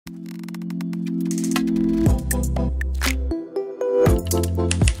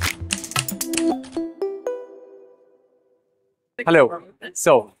Hello.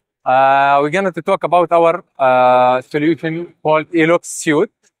 So we're going to talk about our solution called eLock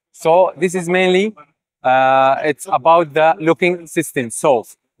Suite. So this is mainly it's about the locking system. So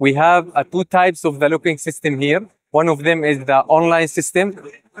we have two types of the locking system here. One of them is the online system,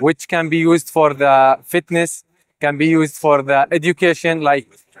 which can be used for the fitness, can be used for the education, like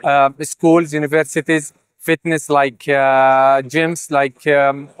schools, universities, fitness like gyms, like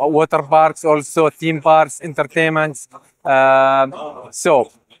water parks, also theme parks, entertainments.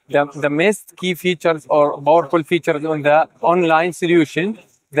 So the most key features or powerful features on the online solution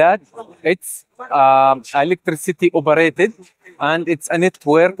that it's electricity operated and it's a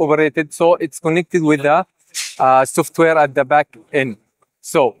network operated, so it's connected with the software at the back end.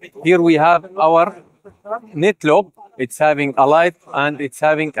 So here we have our NetLock. It's having a light and it's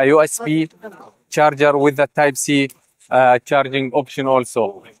having a USB charger with the Type-C charging option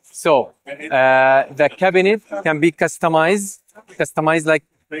also. So the cabinet can be customized like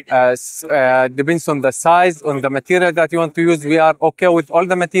depends on the size, on the material that you want to use. We are okay with all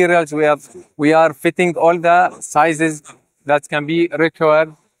the materials. We are fitting all the sizes that can be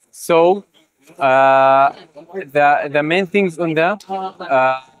required. So the main things on the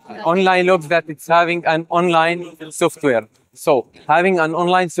online lock that it's having an online software. So having an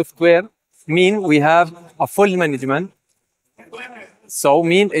online software mean we have a full management. So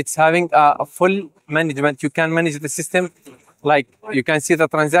mean it's having a full management. You can manage the system, like you can see the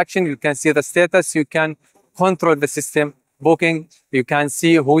transaction, you can see the status, you can control the system, booking, you can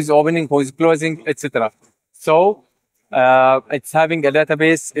see who's opening, who's closing, etc. So it's having a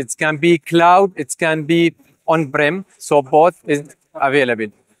database. It can be cloud, it can be on-prem, so both is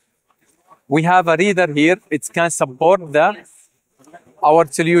available. We have a reader here. It can support our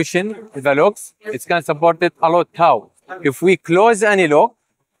solution, the locks. It can support it a lot. How? If we close any lock,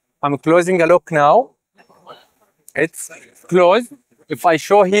 I'm closing a lock now. It's closed. If I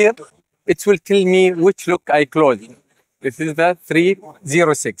show here, it will tell me which lock I closed. This is the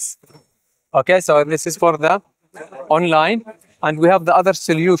 306. Okay, so this is for the online, and we have the other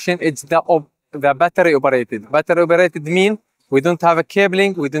solution. It's the battery operated. Battery operated mean we don't have a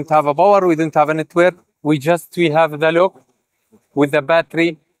cabling, we don't have a power, we don't have a network. We have the lock with the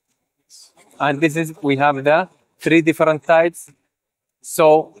battery, and we have the 3 different types.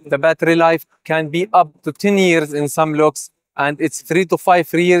 So the battery life can be up to 10 years in some locks, and it's 3 to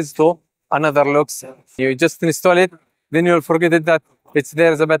 5 years to another locks. You just install it, then you'll forget it that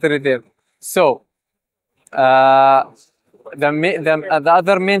there's a battery there. So the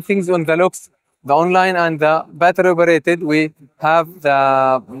other main things on the locks, the online and the battery operated, we have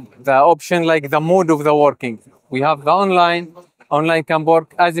the option like the mode of the working. We have the online. Online can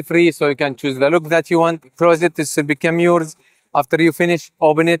work as free, so you can choose the lock that you want, close it, it will become yours. After you finish,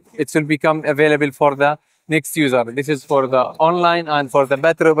 open it, it will become available for the next user. This is for the online, and for the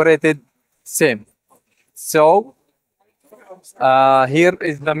battery operated, same. So here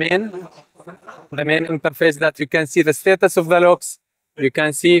is the main interface that you can see the status of the locks. You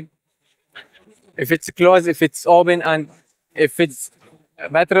can see if it's closed, if it's open, and if it's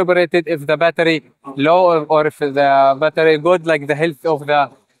battery operated, if the battery low, or if the battery good, like the health of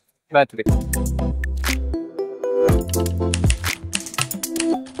the battery.